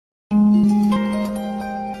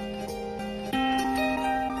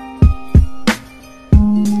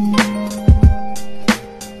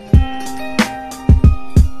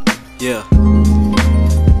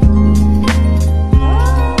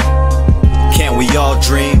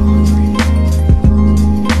dream?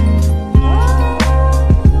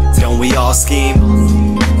 Don't we all scheme?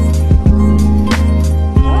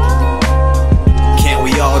 Can't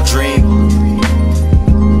we all dream?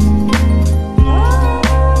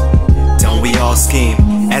 Don't we all scheme?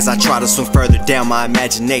 As I try to swim further down my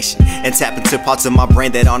imagination and tap into parts of my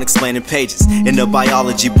brain that aren't explained in pages. In the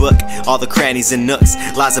biology book, all the crannies and nooks,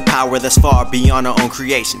 lies a power that's far beyond our own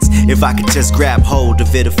creations. If I could just grab hold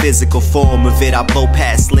of it, a physical form of it, I blow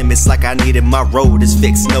past limits like I needed. My road is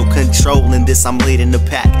fixed, no control in this. I'm leading a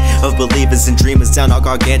pack of believers and dreamers down our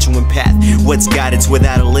gargantuan path. What's guidance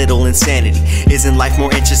without a little insanity? Isn't life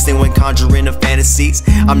more interesting when conjuring of fantasies?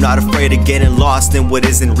 I'm not afraid of getting lost in what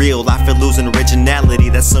isn't real. I feel losing originality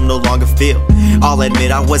that some no longer feel. I'll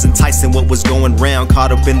admit I was enticing what was going round,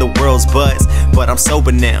 caught up in the world's buzz, but I'm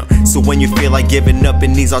sober now. So when you feel like giving up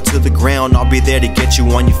and knees are to the ground, I'll be there to get you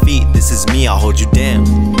on your feet. This is me, I'll hold you down.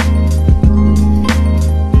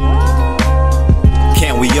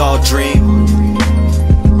 Can't we all dream?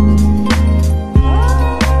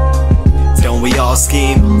 Don't we all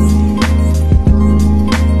scheme?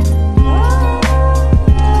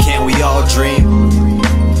 Can't we all dream?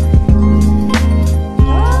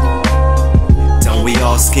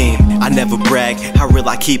 Scheme. I never brag how real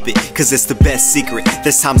I keep it, cause it's the best secret.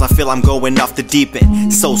 There's times I feel I'm going off the deep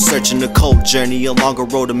end, soul searching a cold journey along a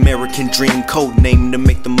road, American dream, code name to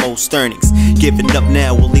make the most earnings. Giving up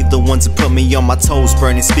now will leave the ones that put me on my toes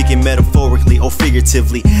burning, speaking metaphorically or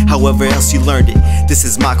figuratively, however else you learned it. This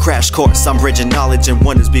is my crash course, I'm bridging knowledge and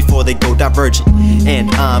wonders before they go divergent.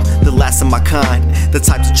 And I'm the last of my kind, the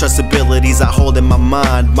types of trustabilities I hold in my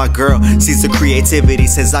mind. My girl sees the creativity,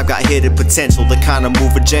 says I've got hidden potential, the kind of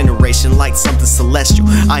move a generation like something celestial.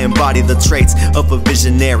 I embody the traits of a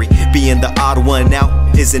visionary. Being the odd one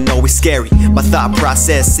out isn't always scary. My thought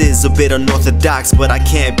process is a bit unorthodox, but I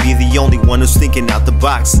can't be the only one who's thinking out the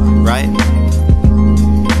box, right?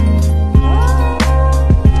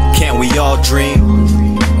 Can't we all dream?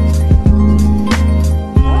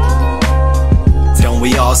 Don't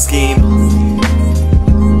we all scheme?